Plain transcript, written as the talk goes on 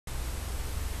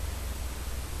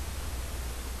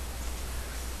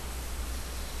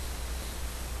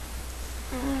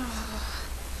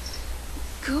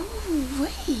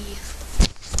way.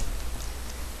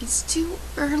 It's too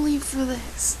early for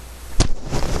this.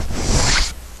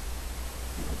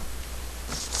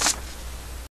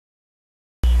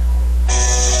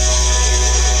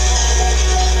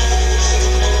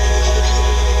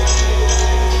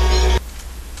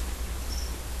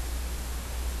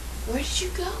 Where did you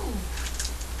go?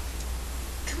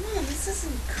 Come on, this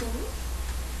isn't cool.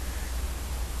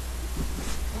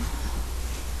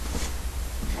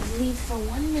 I leave for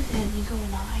 1 minute and you go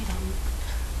and hide on.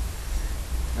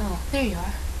 Oh, there you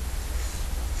are.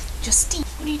 Justine,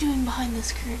 what are you doing behind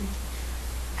this curtain?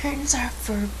 Curtains are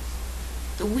for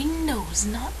the windows,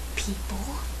 not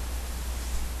people.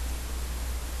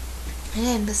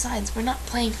 And besides, we're not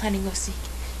playing hide and go seek.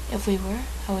 If we were,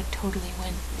 I would totally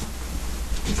win.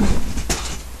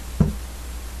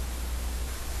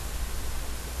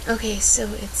 Okay, so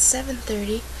it's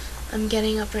 7:30. I'm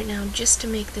getting up right now just to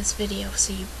make this video,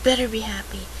 so you better be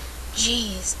happy.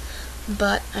 Jeez.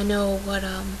 But I know what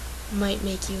might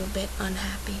make you a bit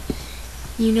unhappy.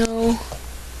 You know,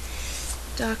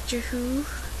 Doctor Who,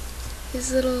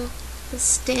 his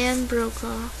stand broke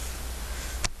off.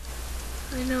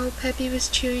 I know Peppy was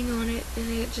chewing on it and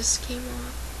it just came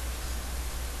off.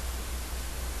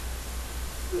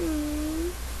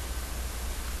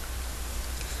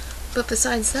 But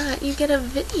besides that, you get a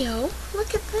video.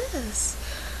 Look at this.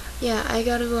 Yeah, I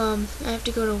have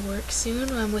to go to work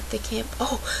soon. I'm with the camp.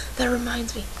 Oh, that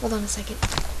reminds me. Hold on a second.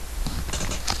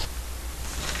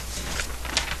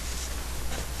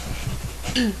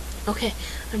 Okay,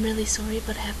 I'm really sorry,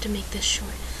 but I have to make this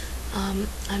short.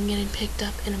 I'm getting picked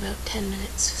up in about 10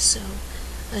 minutes, so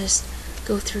I'll just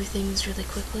go through things really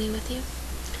quickly with you.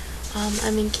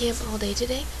 I'm in camp all day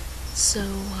today, so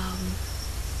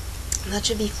that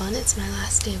should be fun. It's my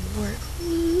last day of work.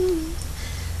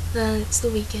 Then it's the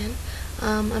weekend.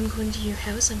 I'm going to your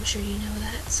house, I'm sure you know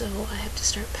that, so I have to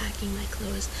start packing my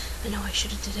clothes. I know I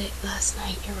should have did it last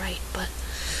night, you're right, but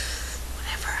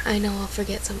whatever. I know I'll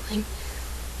forget something.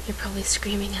 You're probably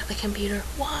screaming at the computer,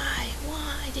 why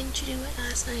didn't you do it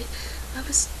last night? I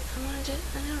wanted to,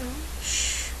 I don't know,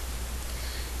 shh.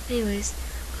 Anyways,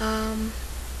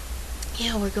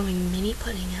 yeah, we're going mini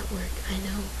putting at work, I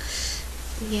know.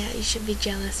 Yeah, you should be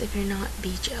jealous. If you're not,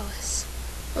 be jealous.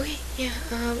 Okay, yeah,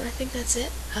 I think that's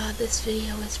it. This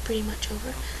video is pretty much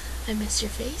over. I miss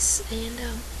your face, and,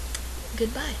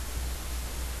 goodbye.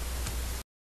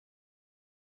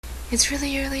 It's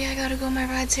really early, I gotta go, my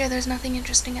ride's here. There's nothing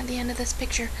interesting at the end of this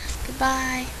picture.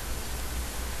 Goodbye.